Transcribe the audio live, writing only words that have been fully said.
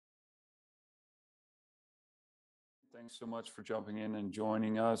Thanks so much for jumping in and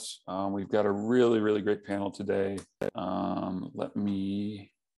joining us. We've got a really, really great panel today. Let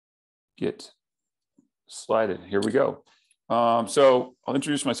me get slided. Here we go. So I'll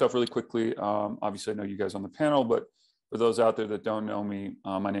introduce myself really quickly. Obviously, I know you guys on the panel, but for those out there that don't know me,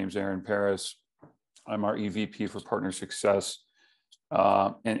 my name's Parris. I'm our EVP for Partner Success,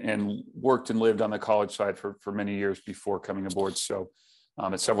 and worked and lived on the college side for many years before coming aboard. So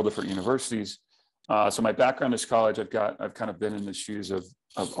at several different universities. So my background is college. I've kind of been in the shoes of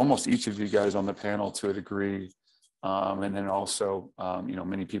almost each of you guys on the panel to a degree. And then also,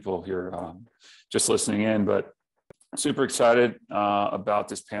 many people here just listening in, but super excited about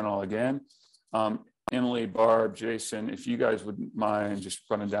this panel again. Emily, Barb, Jason, if you guys wouldn't mind just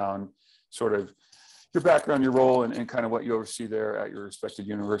running down sort of your background, your role, and kind of what you oversee there at your respective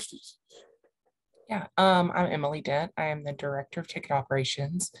universities. Yeah, I'm Emily Dent. I am the Director of Ticket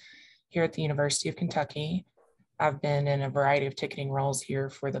Operations here at the University of Kentucky. I've been in a variety of ticketing roles here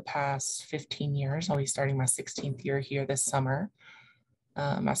for the past 15 years. I'll be starting my 16th year here this summer.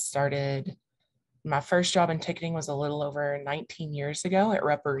 I started, my first job in ticketing was a little over 19 years ago at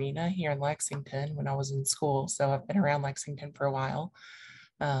Rupp Arena here in Lexington when I was in school. So I've been around Lexington for a while,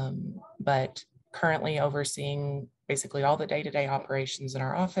 but currently overseeing basically all the day-to-day operations in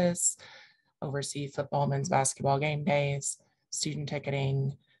our office, oversee football, men's basketball game days, student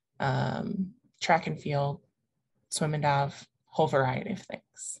ticketing, track and field, swim and dive, whole variety of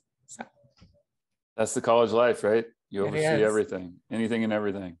things. So that's the college life, right? You oversee everything, anything and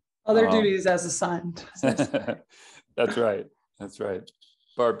everything. Other duties as assigned. That's right. That's right.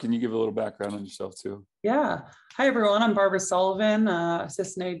 Barb, can you give a little background on yourself too? Yeah. Hi, everyone. I'm Barbara Sullivan,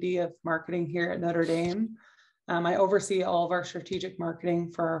 Assistant AD of Marketing here at Notre Dame. I oversee all of our strategic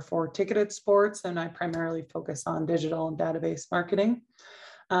marketing for our 4 ticketed sports, and I primarily focus on digital and database marketing.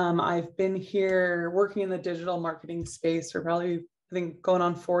 I've been here working in the digital marketing space for probably, I think, going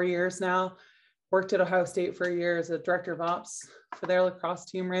on 4 years now. Worked at Ohio State for a year as a director of ops for their lacrosse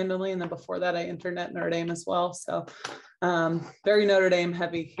team randomly. And then before that, I interned at Notre Dame as well. So very Notre Dame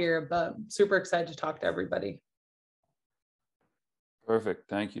heavy here, but super excited to talk to everybody. Perfect.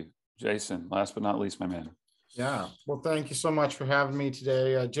 Thank you. Jason, last but not least, my man. Yeah, well, thank you so much for having me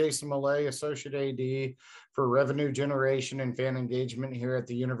today. Jason Millay, Associate AD for Revenue Generation and Fan Engagement here at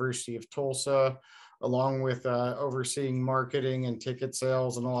the University of Tulsa, along with overseeing marketing and ticket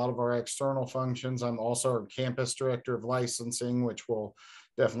sales and a lot of our external functions. I'm also our Campus Director of Licensing, which will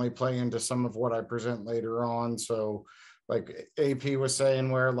definitely play into some of what I present later on. So like AP was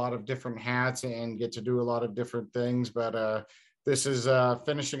saying, wear a lot of different hats and get to do a lot of different things, but this is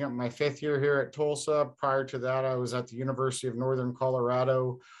finishing up my 5th year here at Tulsa. Prior to that, I was at the University of Northern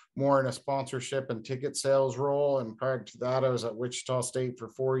Colorado, more in a sponsorship and ticket sales role. And prior to that, I was at Wichita State for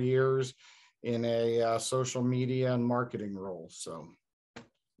 4 years in a social media and marketing role. So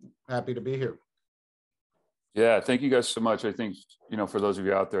happy to be here. Yeah, thank you guys so much. I think, for those of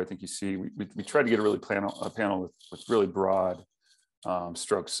you out there, I think you see, we tried to get a panel with really broad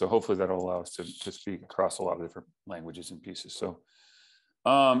strokes. So hopefully that'll allow us to speak across a lot of different languages and pieces. So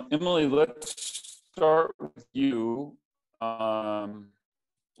Emily, let's start with you.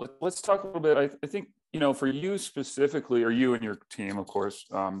 Let's talk a little bit. I think, for you specifically, or you and your team, of course,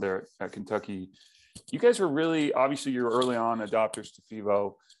 there at Kentucky, you guys were really, obviously you're early on adopters to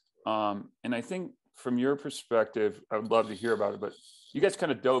FEVO. And I think from your perspective, I would love to hear about it, but you guys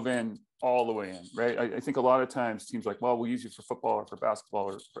kind of dove in all the way in, right? I think a lot of times teams like, well, we'll use you for football or for basketball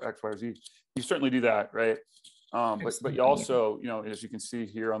or for X, Y, or Z. You certainly do that, right? But you also, as you can see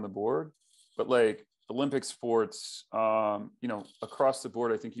here on the board, but like Olympic sports, across the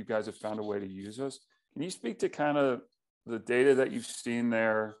board, I think you guys have found a way to use us. Can you speak to kind of the data that you've seen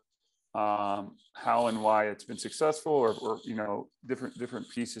there, how and why it's been successful, or different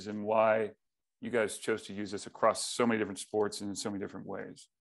pieces, and why you guys chose to use this across so many different sports and in so many different ways?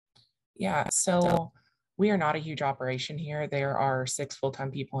 Yeah, so we are not a huge operation here. There are 6 full-time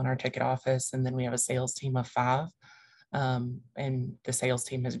people in our ticket office, and then we have a sales team of 5. And the sales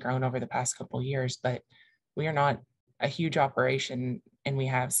team has grown over the past couple of years, but we are not a huge operation, and we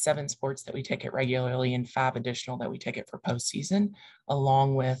have 7 sports that we ticket regularly and 5 additional that we ticket for postseason,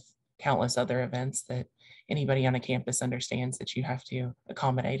 along with countless other events that anybody on a campus understands that you have to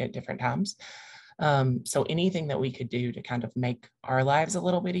accommodate at different times. So anything that we could do to kind of make our lives a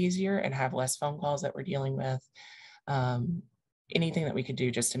little bit easier and have less phone calls that we're dealing with, anything that we could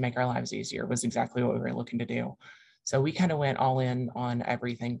do just to make our lives easier was exactly what we were looking to do. So we kind of went all in on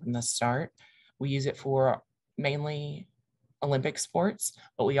everything from the start. We use it for mainly Olympic sports,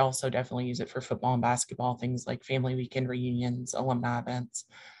 but we also definitely use it for football and basketball, things like family weekend reunions, alumni events.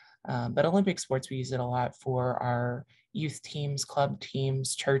 But Olympic sports, we use it a lot for our youth teams, club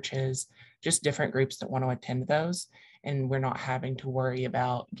teams, churches, just different groups that want to attend those. And we're not having to worry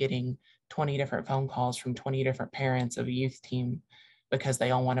about getting 20 different phone calls from 20 different parents of a youth team because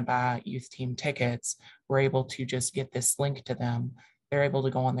they all want to buy youth team tickets. We're able to just get this link to them. They're able to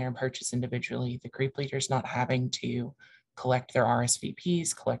go on there and purchase individually. The group leader's not having to collect their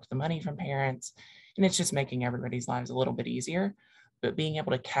RSVPs, collect the money from parents. And it's just making everybody's lives a little bit easier. But being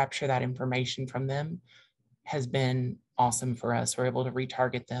able to capture that information from them has been awesome for us. We're able to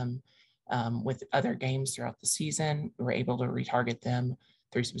retarget them with other games throughout the season. We're able to retarget them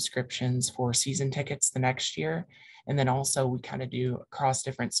through subscriptions for season tickets the next year. And then also we kind of do across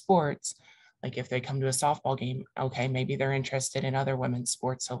different sports. Like if they come to a softball game, okay, maybe they're interested in other women's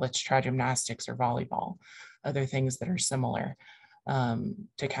sports. So let's try gymnastics or volleyball, other things that are similar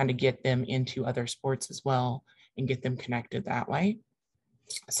to kind of get them into other sports as well and get them connected that way.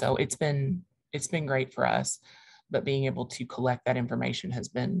 So it's been great for us, but being able to collect that information has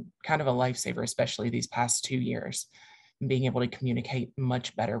been kind of a lifesaver, especially these past 2 years, and being able to communicate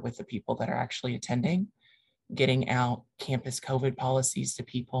much better with the people that are actually attending, getting out campus COVID policies to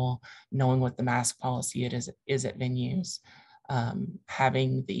people, knowing what the mask policy is at venues,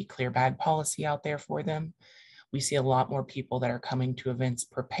 having the clear bag policy out there for them. We see a lot more people that are coming to events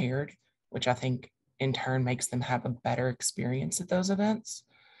prepared, which I think in turn makes them have a better experience at those events.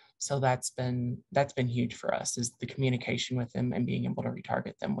 So that's been huge for us, is the communication with them and being able to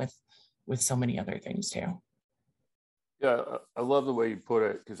retarget them with so many other things too. Yeah, I love the way you put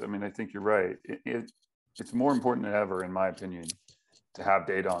it, because I mean, I think you're right. It's more important than ever, in my opinion, to have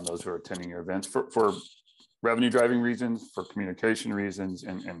data on those who are attending your events for revenue driving reasons, for communication reasons,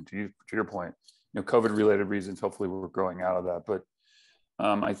 and to your point, COVID related reasons. Hopefully we're growing out of that. But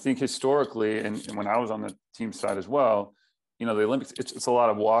I think historically, and when I was on the team side as well, the Olympics, it's a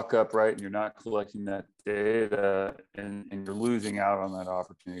lot of walk up, right? And you're not collecting that data and you're losing out on that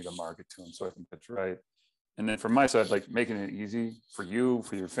opportunity to market to them. So I think that's right. And then from my side, like making it easy for you,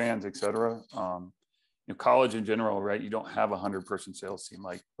 for your fans, et cetera. College in general, right? You don't have a 100-person sales team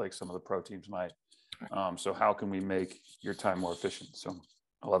like some of the pro teams might. So how can we make your time more efficient? So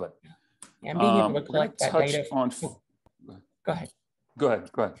I love it. Yeah, and being able to collect that data. Go ahead. Go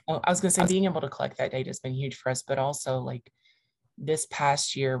ahead. Oh, I was going to say, being able to collect that data has been huge for us, but also like this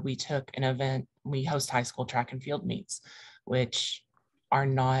past year, we took an event, we host high school track and field meets, which are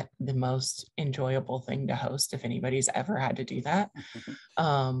not the most enjoyable thing to host if anybody's ever had to do that.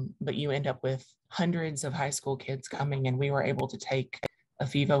 But you end up with hundreds of high school kids coming, and we were able to take a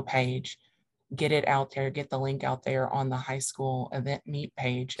FEVO page, get it out there, get the link out there on the high school event meet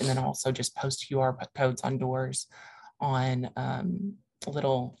page, and then also just post QR codes on doors, on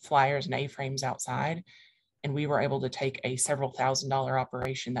little flyers and A-frames outside. And we were able to take a several $1,000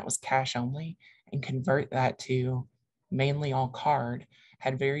 operation that was cash only and convert that to mainly all card,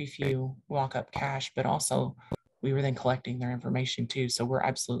 had very few walk-up cash, but also we were then collecting their information too. So we're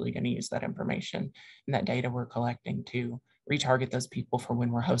absolutely going to use that information and that data we're collecting to retarget those people for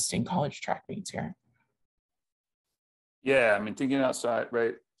when we're hosting college track meets here. Yeah, I mean, thinking outside,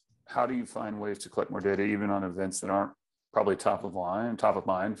 right? How do you find ways to collect more data, even on events that aren't probably top of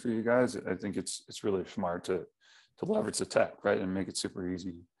mind for you guys? I think it's really smart to leverage the tech, right, and make it super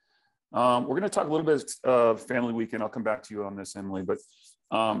easy. We're going to talk a little bit of Family Weekend. I'll come back to you on this, Emily, but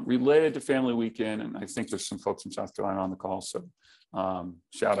related to Family Weekend, and I think there's some folks from South Carolina on the call, so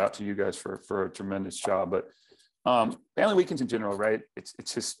shout out to you guys for a tremendous job. But Family Weekends in general, right?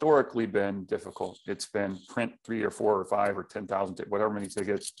 It's historically been difficult. It's been print 3 or 4 or 5 or 10,000, whatever many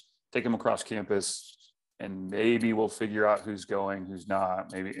tickets, take them across campus, and maybe we'll figure out who's going, who's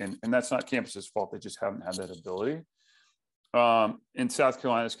not, maybe. And that's not campus's fault. They just haven't had that ability. In South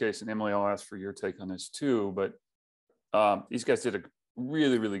Carolina's case, and Emily, I'll ask for your take on this too, but these guys did a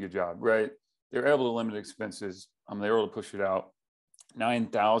really, really good job, right? They're able to limit expenses. They were able to push it out.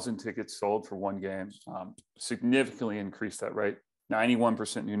 9,000 tickets sold for one game, significantly increased that, right?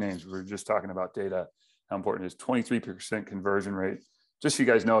 91% new names. We were just talking about data, how important it is. 23% conversion rate. Just so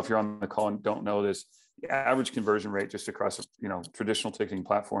you guys know, if you're on the call and don't know this, the average conversion rate just across, traditional ticketing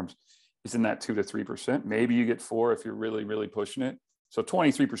platforms is in that 2 to 3%. Maybe you get 4 if you're really, really pushing it. So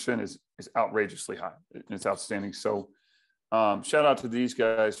 23% is outrageously high. It's outstanding. So shout out to these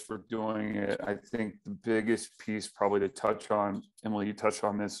guys for doing it. I think the biggest piece probably to touch on, Emily, you touched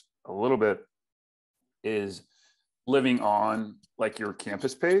on this a little bit, is living on like your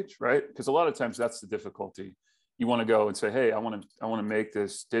campus page, right? Because a lot of times that's the difficulty. You want to go and say, hey, I want to make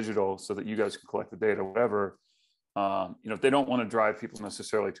this digital so that you guys can collect the data, whatever. If they don't want to drive people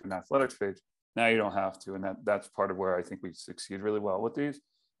necessarily to an athletics page, now you don't have to. And that's part of where I think we succeed really well with these.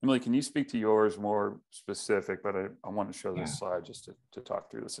 Emily, can you speak to yours more specific? But I want to show this slide just to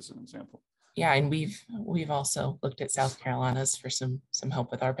talk through this as an example. Yeah, and we've also looked at South Carolina's for some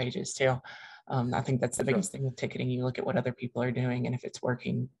help with our pages too. I think that's the biggest thing with ticketing. You look at what other people are doing, and if it's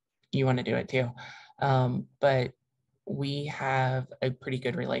working, you want to do it too. But we have a pretty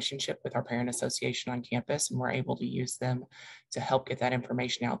good relationship with our parent association on campus, and we're able to use them to help get that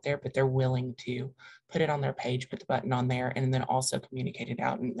information out there, but they're willing to put it on their page, put the button on there, and then also communicate it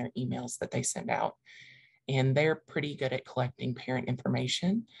out in their emails that they send out. And they're pretty good at collecting parent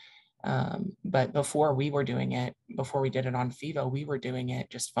information. But before we were doing it, before we did it on FEVO, we were doing it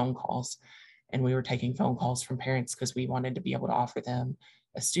just phone calls, and we were taking phone calls from parents because we wanted to be able to offer them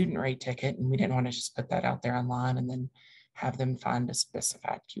a student rate ticket, and we didn't want to just put that out there online and then have them find a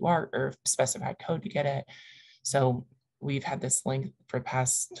specified QR or specified code to get it. So we've had this link for the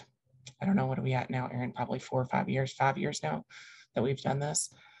past, I don't know, what are we at now, Aaron? Probably 4 or 5 years, 5 years now that we've done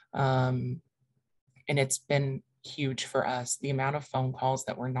this. And it's been huge for us. The amount of phone calls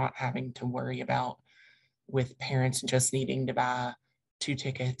that we're not having to worry about with parents just needing to buy 2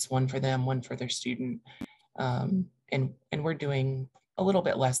 tickets, one for them, one for their student. And we're doing a little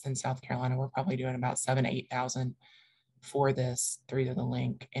bit less than South Carolina. We're probably doing about 7,000 to 8,000 for this through the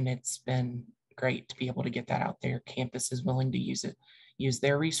link. And it's been great to be able to get that out there. Campus is willing to use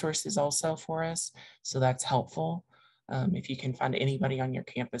their resources also for us. So that's helpful. If you can find anybody on your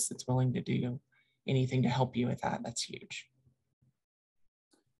campus that's willing to do anything to help you with that, that's huge.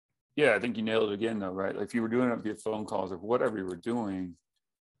 Yeah, I think you nailed it again though, right? Like if you were doing it via phone calls or whatever you were doing,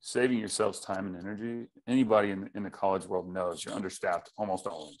 saving yourselves time and energy. Anybody in the college world knows you're understaffed almost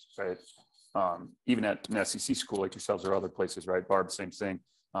always, right? Even at an SEC school like yourselves or other places, right? Barb, same thing.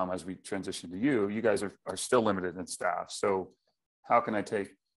 As we transition to you guys are still limited in staff. So how can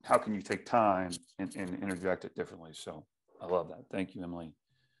you take time and interject it differently? So I love that. Thank you, Emily.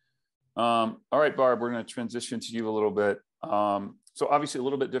 All right, Barb, we're going to transition to you a little bit. So obviously a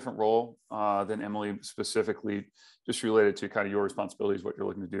little bit different role than Emily, specifically just related to kind of your responsibilities, what you're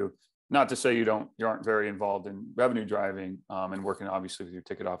looking to do. Not to say you aren't very involved in revenue driving and working obviously with your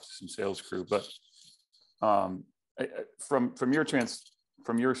ticket office and sales crew, but from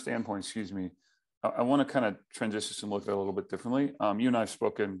your standpoint, excuse me, I want to kind of transition and look at it a little bit differently. You and I have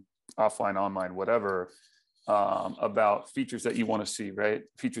spoken offline, online, whatever, about features that you want to see, right?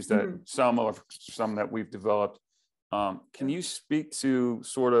 Features that some that we've developed. Can you speak to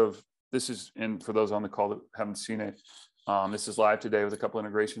sort of, this is, and for those on the call that haven't seen it, this is live today with a couple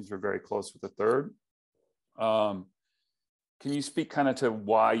integrations. We're very close with the third. Can you speak kind of to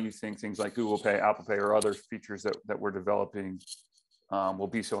why you think things like Google Pay, Apple Pay, or other features that we're developing will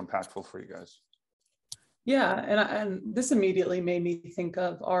be so impactful for you guys? Yeah, and this immediately made me think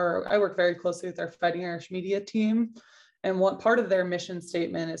of I work very closely with our Fighting Irish media team. And what part of their mission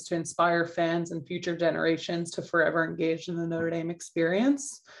statement is to inspire fans and future generations to forever engage in the Notre Dame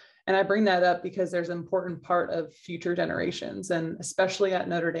experience. And I bring that up because there's an important part of future generations, and especially at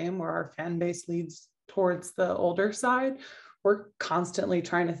Notre Dame, where our fan base leads towards the older side, we're constantly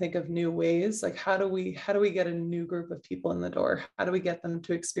trying to think of new ways. Like, how do we get a new group of people in the door? How do we get them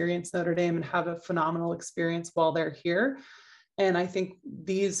to experience Notre Dame and have a phenomenal experience while they're here? And I think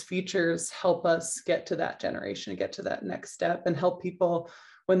these features help us get to that generation, get to that next step, and help people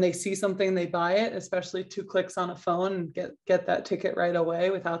when they see something, they buy it, especially 2 clicks on a phone, and get that ticket right away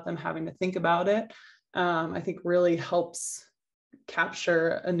without them having to think about it. I think really helps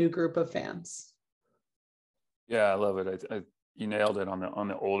capture a new group of fans. Yeah, I love it. You nailed it on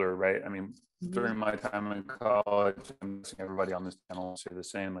the older, right? I mean, during my time in college, I'm seeing everybody on this panel say the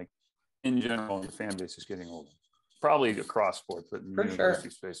same. Like in general, the fan base is getting older. Probably across sports, but in the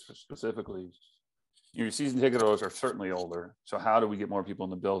university space specifically, your season ticket holders are certainly older. So how do we get more people in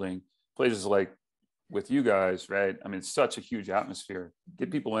the building? Places like with you guys, right? I mean, it's such a huge atmosphere.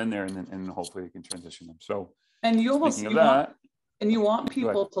 Get people in there, and then hopefully you can transition them. So, and you want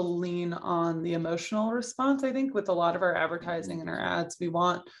people to lean on the emotional response. I think with a lot of our advertising and our ads, we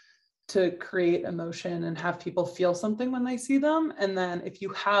want to create emotion and have people feel something when they see them. And then if you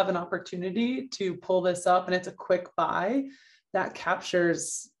have an opportunity to pull this up and it's a quick buy, that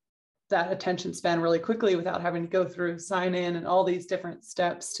captures that attention span really quickly without having to go through sign in and all these different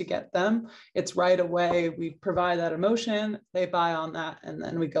steps to get them. It's right away. We provide that emotion, they buy on that, and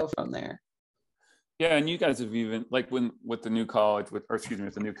then we go from there. Yeah, and you guys have even, like with the new college, with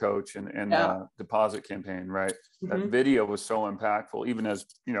the new coach and deposit campaign, right? That video was so impactful, even as,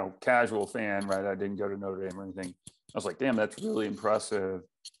 casual fan, right? I didn't go to Notre Dame or anything. I was like, damn, that's really impressive.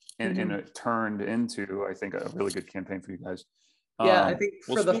 And it turned into, I think, a really good campaign for you guys. I think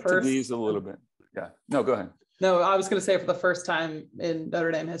we'll speak to these a little bit. Yeah, no, go ahead. No, I was going to say for the first time in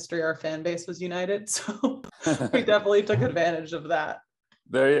Notre Dame history, our fan base was united. So we definitely took advantage of that.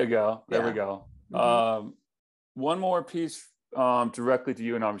 There you go. There Yeah. we go. Mm-hmm. One more piece directly to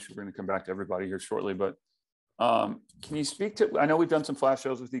you, and obviously we're going to come back to everybody here shortly, but can you speak to, I know we've done some flash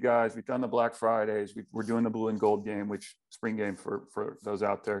shows with you guys. We've done the Black Fridays. We're doing the blue and gold game, which spring game for those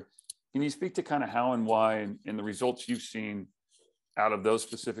out there. Can you speak to kind of how and why and the results you've seen out of those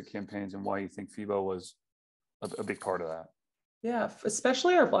specific campaigns and why you think FEVO was a big part of that? Yeah,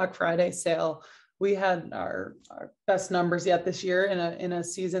 especially our Black Friday sale. We had our best numbers yet this year in a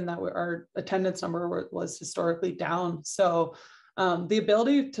season that our attendance number was historically down. So the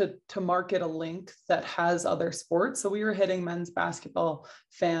ability to market a link that has other sports. So we were hitting men's basketball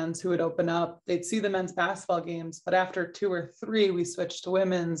fans who would open up, they'd see the men's basketball games, but after 2 or 3, we switched to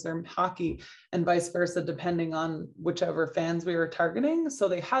women's or hockey and vice versa, depending on whichever fans we were targeting. So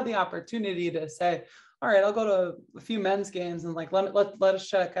they had the opportunity to say, all right, I'll go to a few men's games and like, let us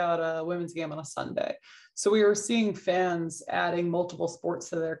check out a women's game on a Sunday. So we were seeing fans adding multiple sports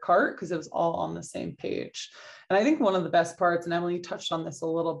to their cart because it was all on the same page. And I think one of the best parts, and Emily touched on this a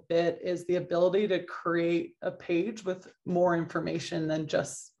little bit, is the ability to create a page with more information than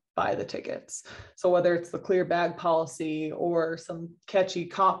just buy the tickets. So whether it's the clear bag policy or some catchy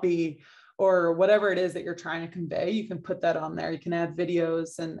copy or whatever it is that you're trying to convey, you can put that on there. You can add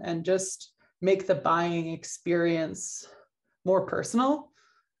videos and just make the buying experience more personal,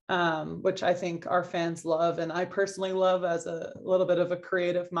 which I think our fans love. And I personally love as a little bit of a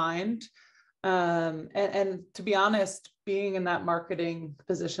creative mind. And to be honest, being in that marketing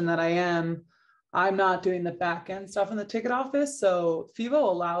position that I am, I'm not doing the back end stuff in the ticket office. So FEVO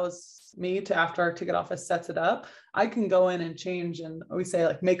allows me to, after our ticket office sets it up, I can go in and change and we say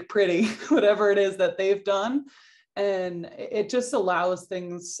like make pretty, whatever it is that they've done. And it just allows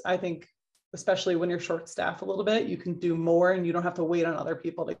things, I think, especially when you're short staffed a little bit, you can do more and you don't have to wait on other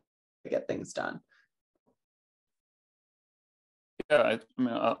people to get things done. Yeah, I mean,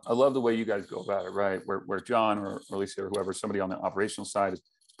 I love the way you guys go about it, right? Where John or Lisa or whoever, somebody on the operational side is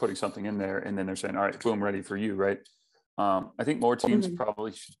putting something in there and then they're saying, all right, boom, ready for you, right? I think more teams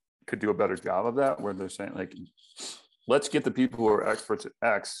probably could do a better job of that, where they're saying like, let's get the people who are experts at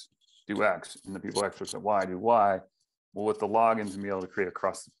X do X and the people experts at Y do Y. Well, with the logins and be able to create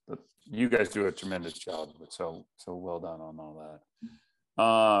across you guys do a tremendous job of it. So well done on all that.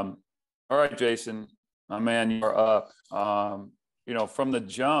 All right, Jason, my man, you're up. You know, from the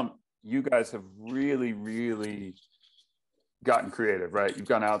jump, you guys have really, really gotten creative, right? You've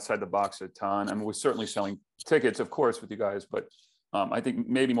gone outside the box a ton. I mean, we're certainly selling tickets, of course, with you guys, but I think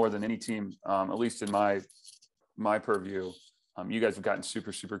maybe more than any team, at least in my purview, you guys have gotten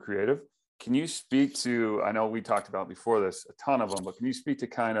super, super creative. Can you speak to, I know we talked about before this, a ton of them, but can you speak to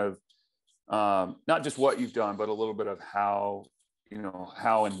kind of not just what you've done, but a little bit of how, you know,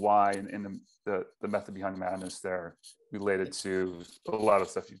 how and why and the method behind madness there related to a lot of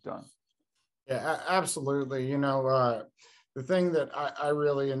stuff you've done? Yeah, absolutely. You know, the thing that I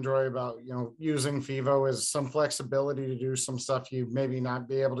really enjoy about, you know, using FEVO is some flexibility to do some stuff you maybe not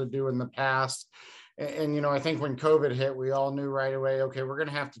be able to do in the past. And, you know, I think when COVID hit, we all knew right away, okay, we're going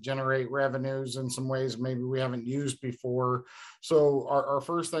to have to generate revenues in some ways maybe we haven't used before. So our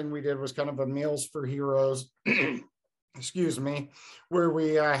first thing we did was kind of a Meals for Heroes, excuse me, where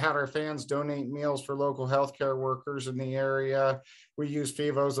we had our fans donate meals for local healthcare workers in the area. We used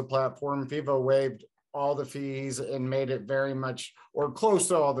FEVO as a platform. FEVO waived all the fees and made it very much, or close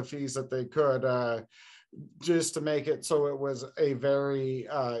to all the fees that they could, just to make it so it was a very,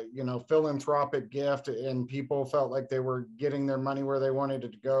 you know, philanthropic gift, and people felt like they were getting their money where they wanted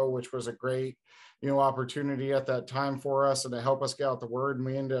it to go, which was a great, you know, opportunity at that time for us and to help us get out the word. And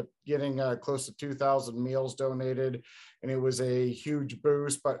we ended up getting close to 2,000 meals donated, and it was a huge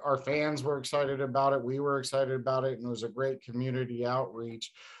boost. But our fans were excited about it. We were excited about it, and it was a great community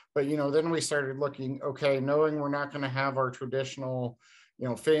outreach. But, you know, then we started looking, okay, knowing we're not going to have our traditional, you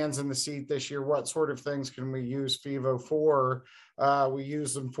know, fans in the seat this year, what sort of things can we use FEVO for? We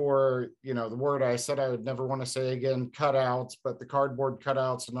use them for, you know, the word I said I would never want to say again, cutouts, but the cardboard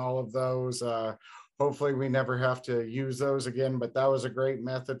cutouts and all of those. Hopefully we never have to use those again, but that was a great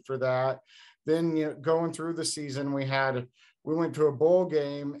method for that. Then, you know, going through the season, we went to a bowl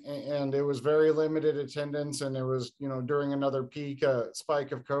game and it was very limited attendance, and it was, you know, during another peak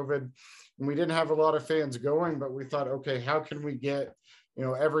spike of COVID, and we didn't have a lot of fans going, but we thought, okay, how can we get, you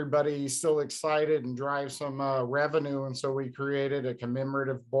know, everybody still excited and drive some revenue? And so we created a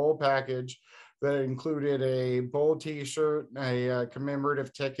commemorative bowl package that included a bowl t-shirt, a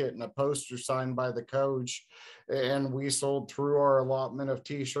commemorative ticket, and a poster signed by the coach. And we sold through our allotment of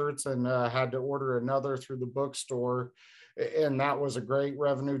t-shirts and had to order another through the bookstore. And that was a great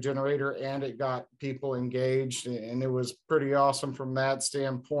revenue generator, and it got people engaged, and it was pretty awesome from that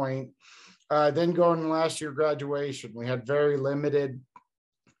standpoint. Then going last year, graduation, we had very limited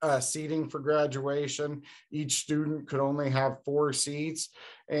seating for graduation. Each student could only have 4 seats.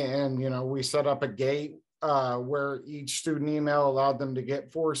 And, we set up a gate where each student email allowed them to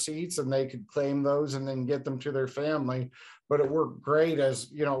get 4 seats, and they could claim those and then get them to their family. But it worked great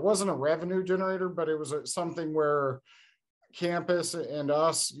as, it wasn't a revenue generator, but it was something where campus and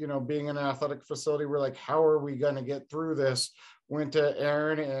us, being in an athletic facility, we're like, how are we going to get through this? Went to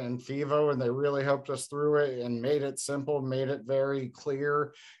Aaron and FEVO, and they really helped us through it and made it simple, made it very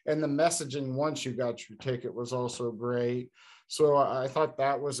clear. And the messaging once you got your ticket was also great. So I thought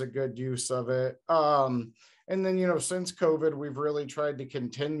that was a good use of it. And then, since COVID, we've really tried to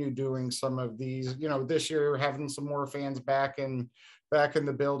continue doing some of these, this year, having some more fans back in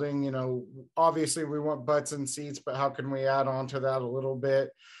the building. Obviously we want butts and seats, but how can we add on to that a little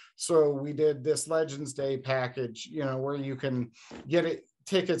bit? So we did this Legends Day package, where you can get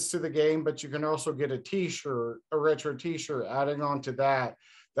tickets to the game, but you can also get a t-shirt, a retro t-shirt. Adding on to that,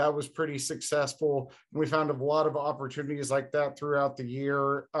 that was pretty successful. We found a lot of opportunities like that throughout the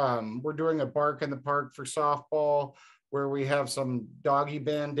year. We're doing a Bark in the Park for softball, where we have some doggy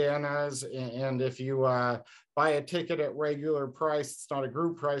bandanas. And if you buy a ticket at regular price, it's not a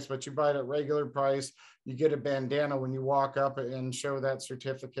group price, but you buy it at regular price, you get a bandana when you walk up and show that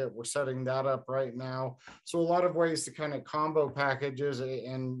certificate. We're setting that up right now. So a lot of ways to kind of combo packages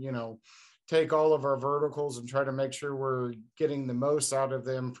and, take all of our verticals and try to make sure we're getting the most out of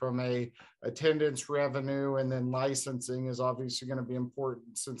them from a attendance revenue. And then licensing is obviously going to be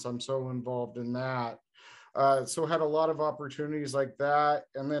important since I'm so involved in that. So had a lot of opportunities like that.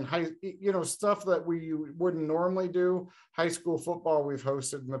 And then stuff that we wouldn't normally do. High school football we've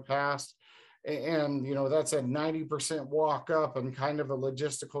hosted in the past. And, that's a 90% walk up and kind of a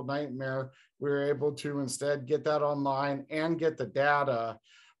logistical nightmare. We were able to instead get that online and get the data,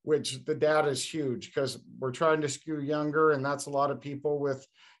 which the data is huge because we're trying to skew younger. And that's a lot of people with,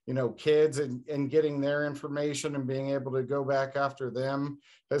 kids and getting their information and being able to go back after them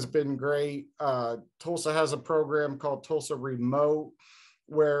has been great. Tulsa has a program called Tulsa Remote,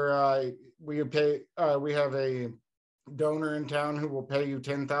 where we have a donor in town who will pay you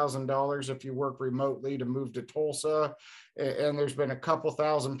 $10,000 if you work remotely to move to Tulsa. And there's been a couple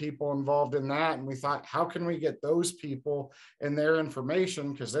thousand people involved in that. And we thought, how can we get those people and their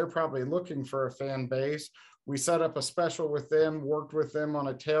information? Because they're probably looking for a fan base. We set up a special with them, worked with them on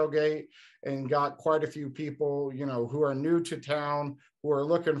a tailgate, and got quite a few people, who are new to town, who are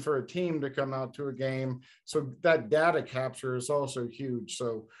looking for a team to come out to a game. So that data capture is also huge.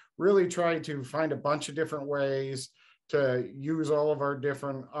 So really try to find a bunch of different ways to use all of our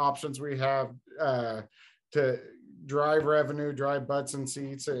different options we have to drive revenue, drive butts and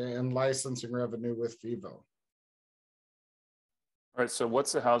seats, and licensing revenue with FEVO. All right. So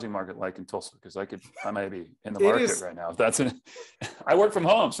what's the housing market like in Tulsa? Because I may be in the market right now. I work from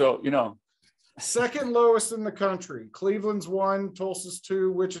home. So, second lowest in the country. Cleveland's 1, Tulsa's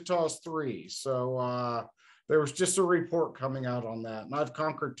 2, Wichita's 3. So there was just a report coming out on that. And I've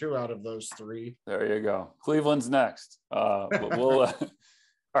conquered 2 out of those 3. There you go. Cleveland's next. But we'll, all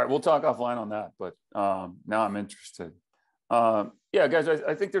right, we'll talk offline on that. But now I'm interested. Yeah, guys,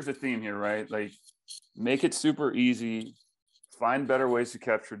 I think there's a theme here, right? Like make it super easy. Find better ways to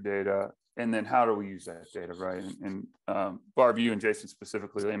capture data, and then how do we use that data, right? And Barb, you and Jason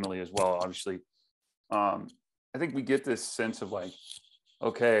specifically, Emily as well, obviously. I think we get this sense of like,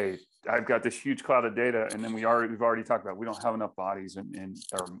 okay, I've got this huge cloud of data, and then we've already talked about we don't have enough bodies and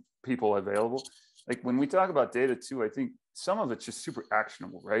people available. Like when we talk about data too, I think some of it's just super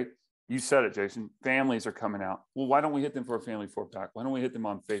actionable, right? You said it, Jason. Families are coming out. Well, why don't we hit them for a family 4-pack? Why don't we hit them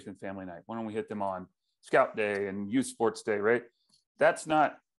on Faith and Family Night? Why don't we hit them on Scout Day and Youth Sports Day, right? That's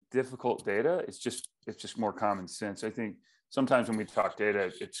not difficult data. It's just more common sense. I think sometimes when we talk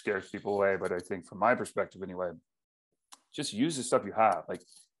data, it scares people away. But I think from my perspective anyway, just use the stuff you have. Like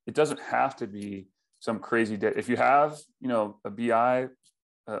it doesn't have to be some crazy data. If you have, a BI,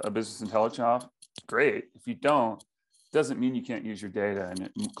 a business intelligence, great. If you don't, it doesn't mean you can't use your data, and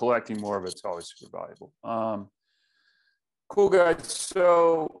collecting more of it's always super valuable. Cool, guys.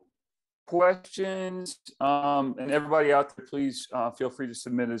 So questions, and everybody out there, please feel free to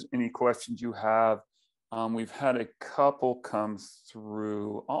submit any questions you have. We've had a couple come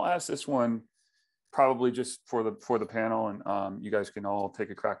through. I'll ask this one probably just for the panel, and you guys can all take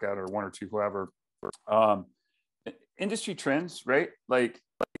a crack at it, or one or two, whoever. Industry trends, right? Like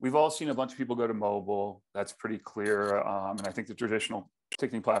we've all seen a bunch of people go to mobile. That's pretty clear. And I think the traditional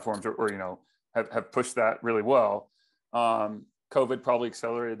ticketing platforms have pushed that really well. COVID probably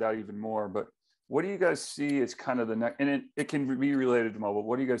accelerated that even more. But what do you guys see as kind of the next, and it can be related to mobile.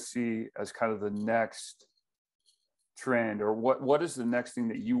 What do you guys see as kind of the next trend, or what is the next thing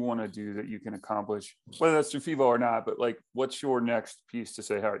that you want to do that you can accomplish, whether that's through FEVO or not, but like, what's your next piece to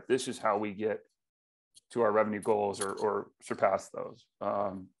say, all right, this is how we get to our revenue goals or surpass those?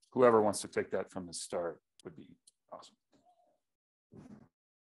 Whoever wants to take that from the start would be awesome.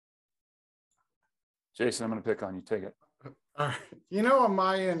 Jason, I'm going to pick on you. Take it. On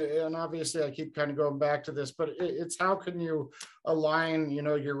my end, and obviously I keep kind of going back to this, but it's how can you align,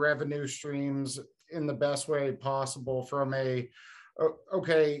 your revenue streams in the best way possible from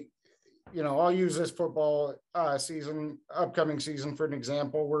I'll use this football upcoming season for an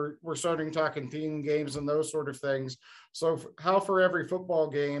example. We're starting talking theme games and those sort of things. So how for every football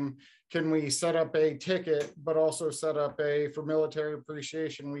game can we set up a ticket, but also set up for Military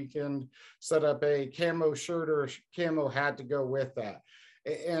Appreciation Weekend, set up a camo shirt or camo hat to go with that.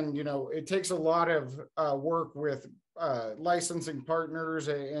 And, it takes a lot of work with licensing partners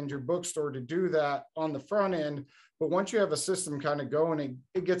and your bookstore to do that on the front end. But once you have a system kind of going,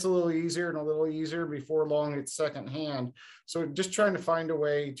 it gets a little easier and a little easier. Before long, it's secondhand. So just trying to find a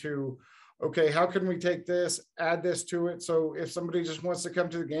way to, okay, how can we take this, add this to it? So if somebody just wants to come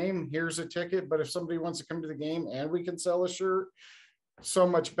to the game, here's a ticket. But if somebody wants to come to the game and we can sell a shirt, so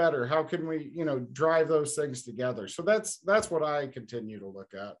much better. How can we, drive those things together? So that's what I continue to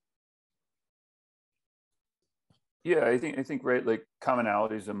look at. Yeah, I think right, like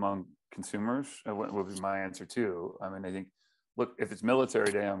commonalities among consumers would be my answer too. I mean, I think, look, if it's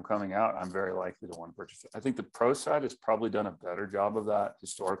Military Day, I'm coming out, I'm very likely to want to purchase it. I think the pro side has probably done a better job of that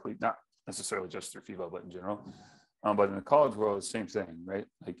historically, not necessarily just through FEVO, but in general. But in the college world, it's the same thing, right?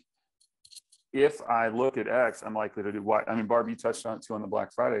 Like, if I look at X, I'm likely to do Y. I mean, Barb, you touched on it too on the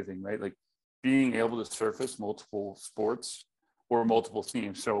Black Friday thing, right? Like being able to surface multiple sports or multiple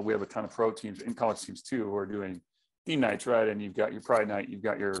teams. So we have a ton of pro teams and college teams too who are doing theme nights, right? And you've got your Pride night, you've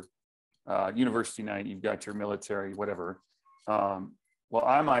got your university night, you've got your military, whatever. Well,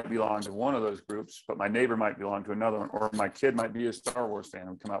 I might belong to one of those groups, but my neighbor might belong to another one, or my kid might be a Star Wars fan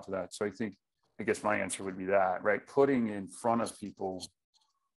and come out for that. So I guess my answer would be that, right? Putting in front of people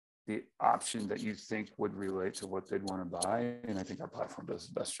the option that you think would relate to what they'd want to buy. And I think our platform does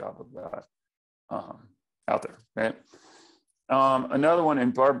the best job of that out there, right? Another one,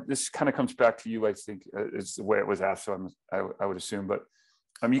 and Barb, this kind of comes back to you, I think, is the way it was asked, so I would assume, but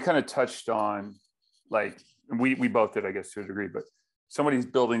you kind of touched on, like, we both did, I guess, to a degree, but somebody's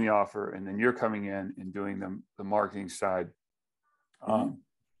building the offer and then you're coming in and doing the marketing side. Can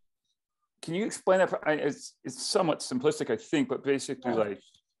you explain that? It's somewhat simplistic, I think, but basically, like,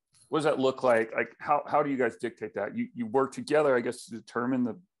 what does that look like? Like, how do you guys dictate that? You work together, I guess, to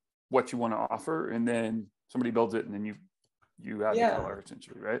determine what you want to offer, and then somebody builds it, and then you add the color,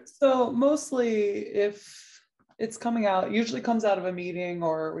 essentially, right? So mostly, if it's coming out, usually comes out of a meeting,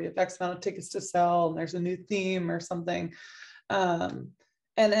 or we have X amount of tickets to sell, and there's a new theme or something. And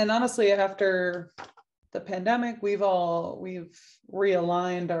honestly, after the pandemic, we've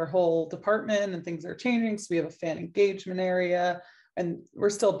realigned our whole department, and things are changing. So we have a fan engagement area, and we're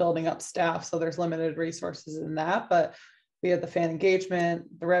still building up staff, so there's limited resources in that. But we have the fan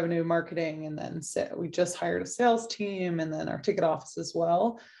engagement, the revenue marketing, and then we just hired a sales team, and then our ticket office as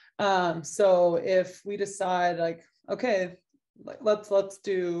well. So if we decide, like, okay, let's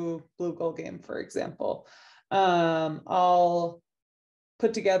do Blue Gold game, for example, I'll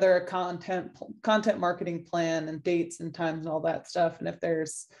put together a content marketing plan and dates and times and all that stuff. And if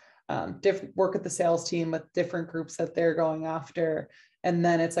there's different work with the sales team with different groups that they're going after, and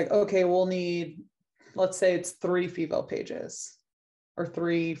then it's like, okay, we'll need, let's say it's 3 FEVO pages or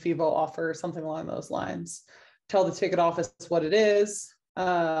 3 FEVO offers, something along those lines. Tell the ticket office what it is.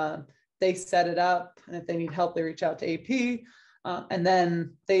 They set it up, and if they need help, they reach out to AP, and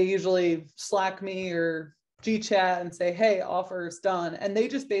then they usually Slack me or G-chat and say, hey, offer's done. And they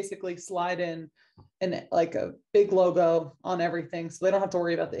just basically slide in like a big logo on everything. So they don't have to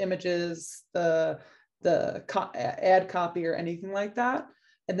worry about the images, the ad copy or anything like that.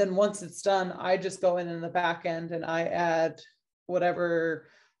 And then once it's done, I just go in the back end and I add whatever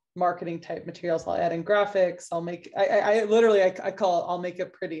marketing type materials. I'll add in graphics. I'll make, I literally call it, I'll make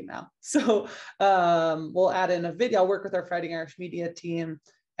it pretty now. So we'll add in a video. I'll work with our Fighting Irish media team,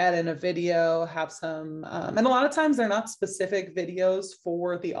 add in a video, have some, and a lot of times they're not specific videos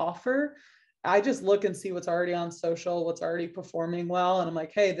for the offer. I just look and see what's already on social, what's already performing well. And I'm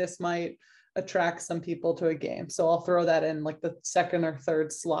like, hey, this might attract some people to a game. So I'll throw that in like the second or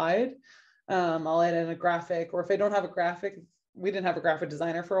third slide. I'll add in a graphic, or if I don't have a graphic, we didn't have a graphic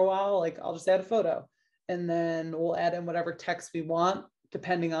designer for a while, like I'll just add a photo, and then we'll add in whatever text we want,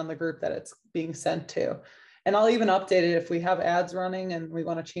 depending on the group that it's being sent to. And I'll even update it if we have ads running and we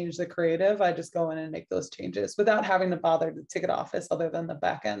want to change the creative. I just go in and make those changes without having to bother the ticket office other than the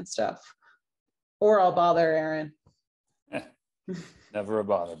back end stuff. Or I'll bother Aaron. Never a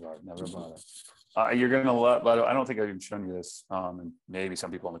bother, Barb. Never a bother. You're going to love, but I don't think I've even shown you this. And maybe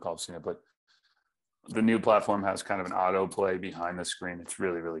some people on the call have seen it, but the new platform has kind of an autoplay behind the screen. It's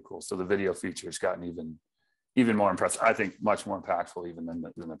really, really cool. So the video feature has gotten even more impressive. I think much more impactful even than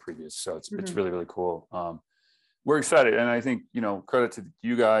the previous. So it's really, really cool. We're excited. And I think, credit to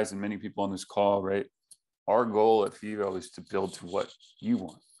you guys and many people on this call, right? Our goal at FEVO is to build to what you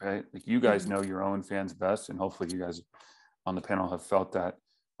want, right? Like you guys know your own fans best, and hopefully you guys on the panel have felt that.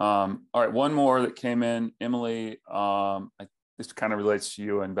 All right, one more that came in, Emily. This kind of relates to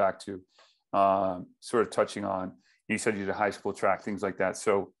you and back to sort of touching on, you said you did high school track, things like that.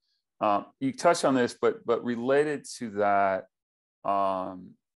 So you touched on this, but related to that,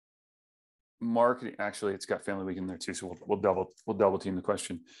 marketing, actually it's got Family Week in there too. So we'll double team the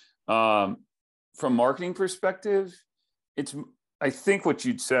question. From marketing perspective, I think what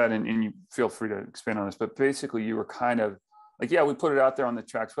you'd said, and you feel free to expand on this, but basically you were kind of like, yeah, we put it out there on the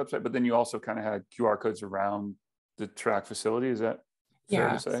track's website, but then you also kind of had QR codes around the track facility. Is that fair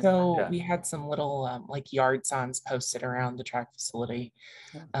to say? So we had some little like yard signs posted around the track facility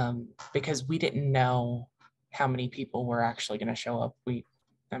because we didn't know how many people were actually going to show up.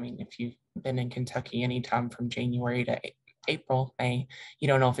 I mean, if you've been in Kentucky anytime from January to April, May, you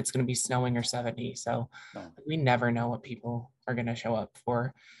don't know if it's going to be snowing or 70. So we never know what people are going to show up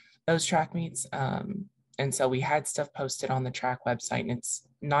for those track meets. And so we had stuff posted on the track website, and it's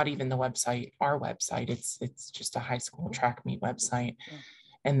not even the website, our website. It's just a high school track meet website.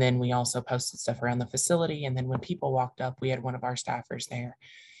 And then we also posted stuff around the facility. And then when people walked up, we had one of our staffers there,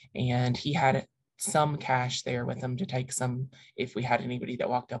 and he had some cash there with him to take some, if we had anybody that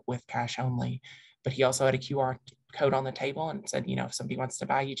walked up with cash only. But he also had a QR code on the table and said, if somebody wants to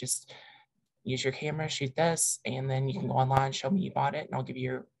buy, you just use your camera, shoot this, and then you can go online, show me you bought it, and I'll give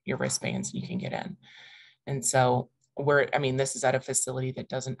you your wristbands and you can get in. And so this is at a facility that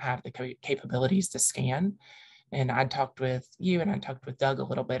doesn't have the capabilities to scan. And I talked with you and I talked with Doug a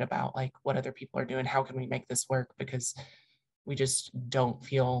little bit about like what other people are doing. How can we make this work? Because we just don't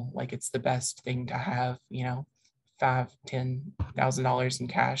feel like it's the best thing to have, $5,000-$10,000 in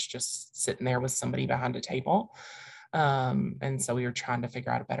cash just sitting there with somebody behind a table. And so we were trying to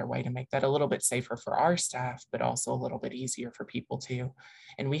figure out a better way to make that a little bit safer for our staff, but also a little bit easier for people too.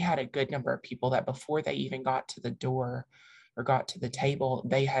 And we had a good number of people that before they even got to the door or got to the table,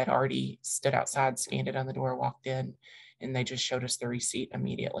 they had already stood outside, scanned it on the door, walked in, and they just showed us the receipt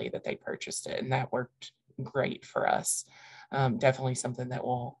immediately that they purchased it. And that worked great for us. Definitely something that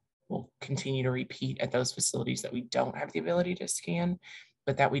we'll continue to repeat at those facilities that we don't have the ability to scan,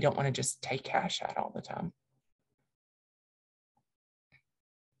 but that we don't want to just take cash out all the time.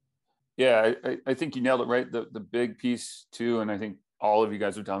 Yeah, I think you nailed it, right? The big piece too, and I think all of you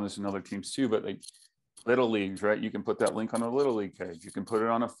guys have done this in other teams too, but like little leagues, right? You can put that link on a little league page. You can put it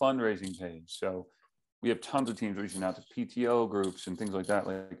on a fundraising page. So we have tons of teams reaching out to PTO groups and things like that.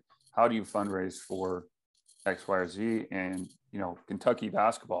 Like, how do you fundraise for X, Y, or Z? And, Kentucky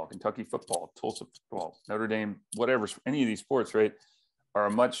basketball, Kentucky football, Tulsa football, Notre Dame, whatever, any of these sports, right, are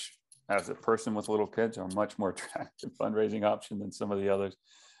as a person with little kids, are a much more attractive fundraising option than some of the others.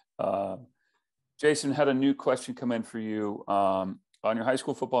 Jason had a new question come in for you. On your high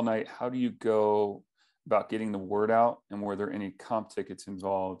school football night, how do you go about getting the word out? And were there any comp tickets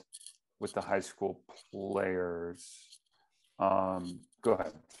involved with the high school players? Go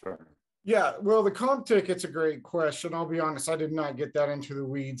ahead. Sorry. Yeah, well, the comp ticket's a great question. I'll be honest, I did not get that into the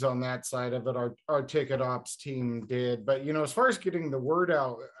weeds on that side of it. Our ticket ops team did. But, as far as getting the word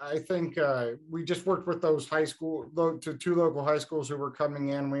out, I think we just worked with those two local high schools who were coming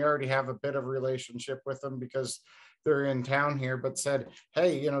in. We already have a bit of a relationship with them because they're in town here, but said,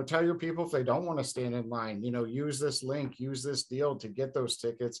 hey, tell your people if they don't want to stand in line, use this link, use this deal to get those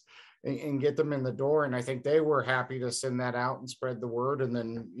tickets and get them in the door. And I think they were happy to send that out and spread the word. And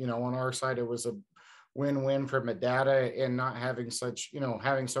then, on our side, it was a win-win from a data and not having such,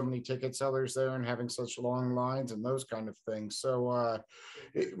 having so many ticket sellers there and having such long lines and those kind of things. So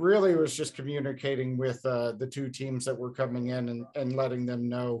it really was just communicating with the two teams that were coming in and letting them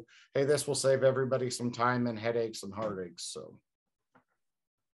know, hey, this will save everybody some time and headaches and heartaches. So.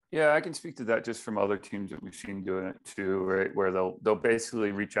 Yeah, I can speak to that just from other teams that we've seen doing it too, right? Where they'll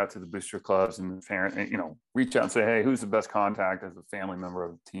basically reach out to the booster clubs and the parent, reach out and say, hey, who's the best contact as a family member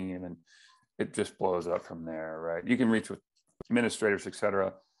of the team? And it just blows up from there, right? You can reach with administrators, et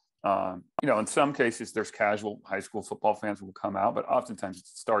cetera. In some cases, there's casual high school football fans who will come out, but oftentimes it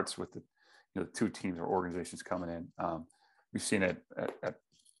starts with the two teams or organizations coming in. We've seen it at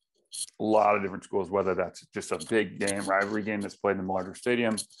a lot of different schools, whether that's just a big game, rivalry game that's played in the larger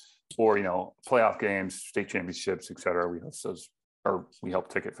stadium, or playoff games, state championships, et cetera. We host those, or we help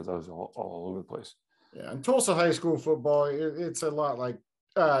ticket for those all over the place. Yeah, and Tulsa high school football, it's a lot like,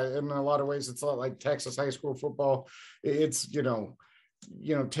 in a lot of ways, it's a lot like Texas high school football. It's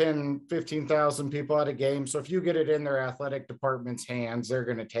 10, 15,000 people at a game. So if you get it in their athletic department's hands, they're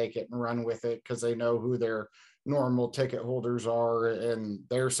going to take it and run with it because they know who their normal ticket holders are, and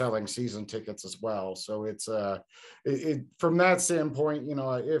they're selling season tickets as well. So it's from that standpoint,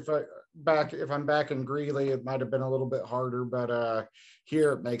 if I'm back in Greeley, it might have been a little bit harder, but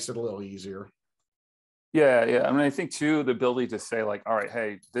here it makes it a little easier. Yeah. I mean, I think too, the ability to say like, all right,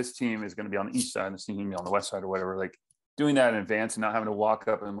 hey, this team is going to be on the east side and this team be on the west side or whatever, like doing that in advance and not having to walk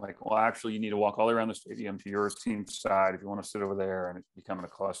up and like, well, actually you need to walk all the way around the stadium to your team's side if you want to sit over there, and it's becoming a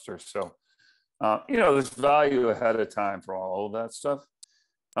cluster. So there's value ahead of time for all of that stuff.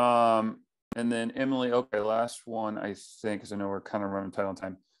 And then Emily, okay, last one, I think, because I know we're kind of running tight on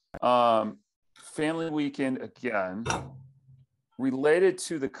time. Family weekend, again, related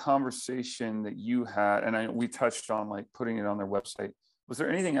to the conversation that you had, and we touched on like putting it on their website. Was there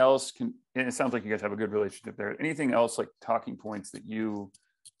anything else, and it sounds like you guys have a good relationship there, anything else like talking points that you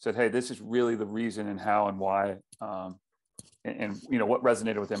said, hey, this is really the reason and how and why, and what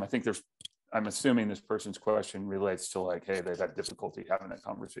resonated with them? I'm assuming this person's question relates to like, hey, they've had difficulty having that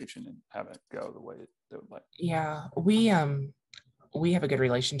conversation and having it go the way they would like. Yeah, we have a good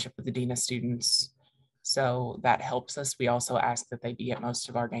relationship with the Dean of Students, so that helps us. We also ask that they be at most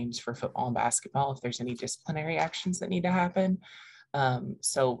of our games for football and basketball if there's any disciplinary actions that need to happen.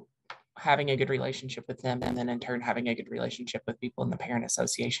 So having a good relationship with them, and then in turn having a good relationship with people in the parent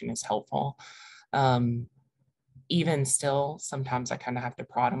association is helpful. Even still, sometimes I kind of have to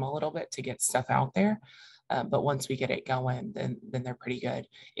prod them a little bit to get stuff out there. But once we get it going, then they're pretty good.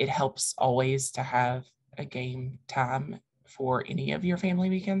 It helps always to have a game time for any of your family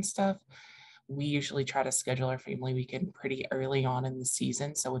weekend stuff. We usually try to schedule our family weekend pretty early on in the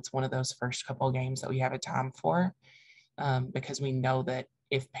season. So it's one of those first couple of games that we have a time for, because we know that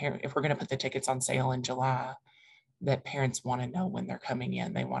if we're going to put the tickets on sale in July, that parents want to know when they're coming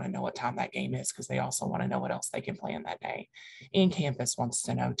in. They want to know what time that game is because they also want to know what else they can plan that day. And campus wants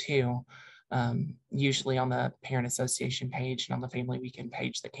to know too. Usually on the parent association page and on the family weekend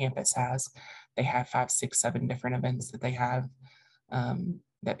page that campus has, they have 5, 6, 7 different events that they have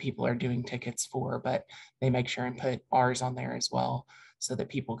that people are doing tickets for, but they make sure and put ours on there as well so that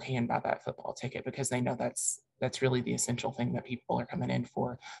people can buy that football ticket because they know that's really the essential thing that people are coming in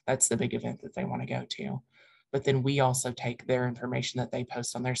for. That's the big event that they want to go to. But then we also take their information that they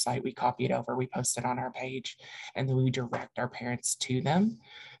post on their site, we copy it over, we post it on our page, and then we direct our parents to them.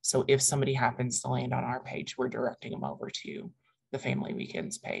 So if somebody happens to land on our page, we're directing them over to the Family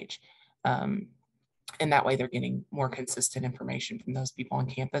Weekends page. And that way they're getting more consistent information from those people on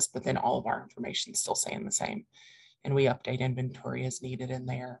campus, but then all of our information is still saying the same. And we update inventory as needed in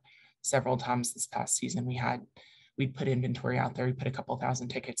there. Several times this past season, we put inventory out there. We put a couple thousand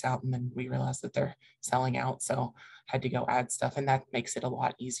tickets out, and then we realized that they're selling out. So had to go add stuff, and that makes it a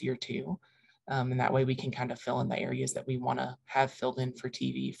lot easier too. And that way we can kind of fill in the areas that we want to have filled in for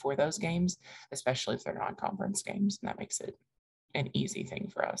TV for those games, especially if they're non-conference games. And that makes it an easy thing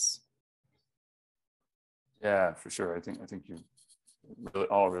for us. Yeah, for sure. I think you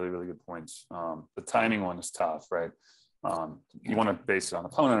all really good points. The timing one is tough, right? You want to base it on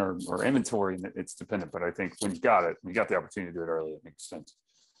opponent or inventory, and it's dependent. But I think when you got the opportunity to do it early, it makes sense.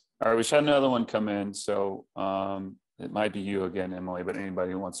 All right, we had another one come in, so it might be you again, Emily. But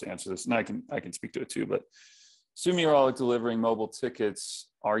anybody who wants to answer this, and I can speak to it too. But assuming you're all delivering mobile tickets,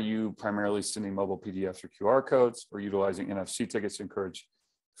 are you primarily sending mobile PDFs or QR codes, or utilizing NFC tickets to encourage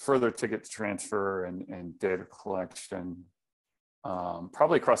further ticket transfer and data collection?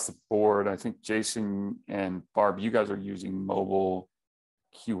 Probably across the board. I think Jason and Barb, you guys are using mobile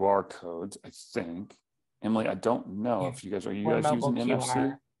QR codes, I think. Emily, I don't know if you guys using NFC?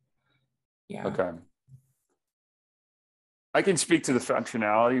 QR. Yeah. Okay. I can speak to the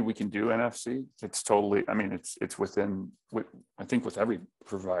functionality. We can do NFC. It's totally, I mean, it's within, I think with every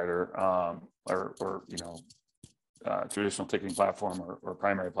provider or traditional ticketing platform or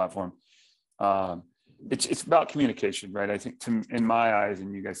primary platform. it's about communication, right? I think in my eyes,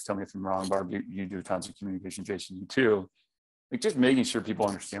 and you guys tell me if I'm wrong, Barb, you do tons of communication, Jason, you too. Like just making sure people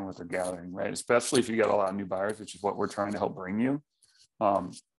understand what they're gathering, right? Especially if you got a lot of new buyers, which is what we're trying to help bring you.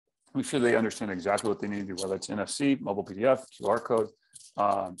 Make sure they understand exactly what they need to do, whether it's NFC, mobile PDF, QR code.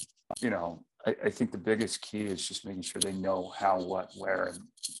 I think the biggest key is just making sure they know how, what, where, and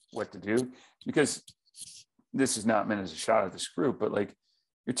what to do, because this is not meant as a shot at this group, but like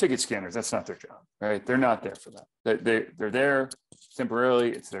your ticket scanners, that's not their job, right? They're not there for that. They're there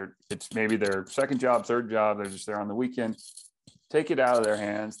temporarily. It's maybe their second job, third job. They're just there on the weekend. Take it out of their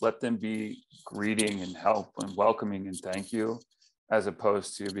hands. Let them be greeting and help and welcoming and thank you, as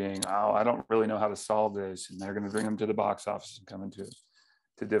opposed to being, oh, I don't really know how to solve this, and they're going to bring them to the box office and come into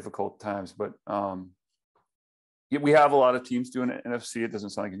difficult times. But we have a lot of teams doing it NFC. It doesn't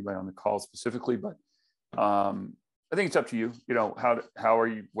sound like anybody on the call specifically, but I think it's up to you. How are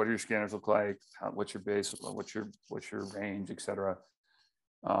you? What do your scanners look like? What's your base? What's your range, et cetera.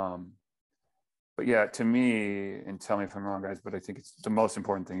 But yeah, to me, and tell me if I'm wrong, guys, but I think it's the most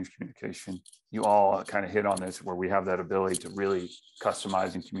important thing is communication. You all kind of hit on this, where we have that ability to really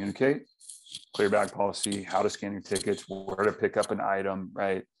customize and communicate. Clear bag policy, how to scan your tickets, where to pick up an item,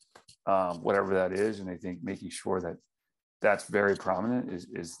 right? Whatever that is. And I think making sure that that's very prominent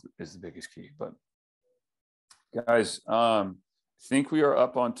is the biggest key. But guys, I think we are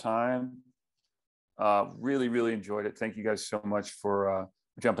up on time. Really, really enjoyed it. Thank you guys so much for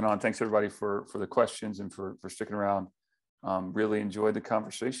jumping on. Thanks everybody for the questions and for sticking around. Really enjoyed the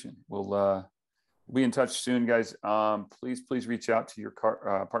conversation. We'll be in touch soon, guys. Please reach out to your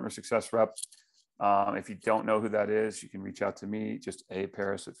partner success rep. If you don't know who that is, you can reach out to me, just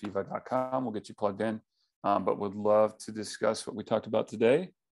Parris@FEVO.com. We'll get you plugged in. But would love to discuss what we talked about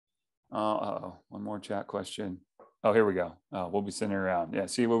today. One more chat question. Oh, here we go. We'll be sitting around. Yeah,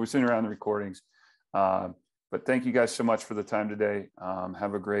 see, we'll be sitting around the recordings. But thank you guys so much for the time today.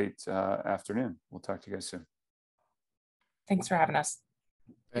 Have a great afternoon. We'll talk to you guys soon. Thanks for having us.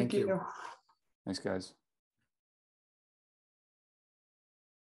 Thank you. Thanks, guys.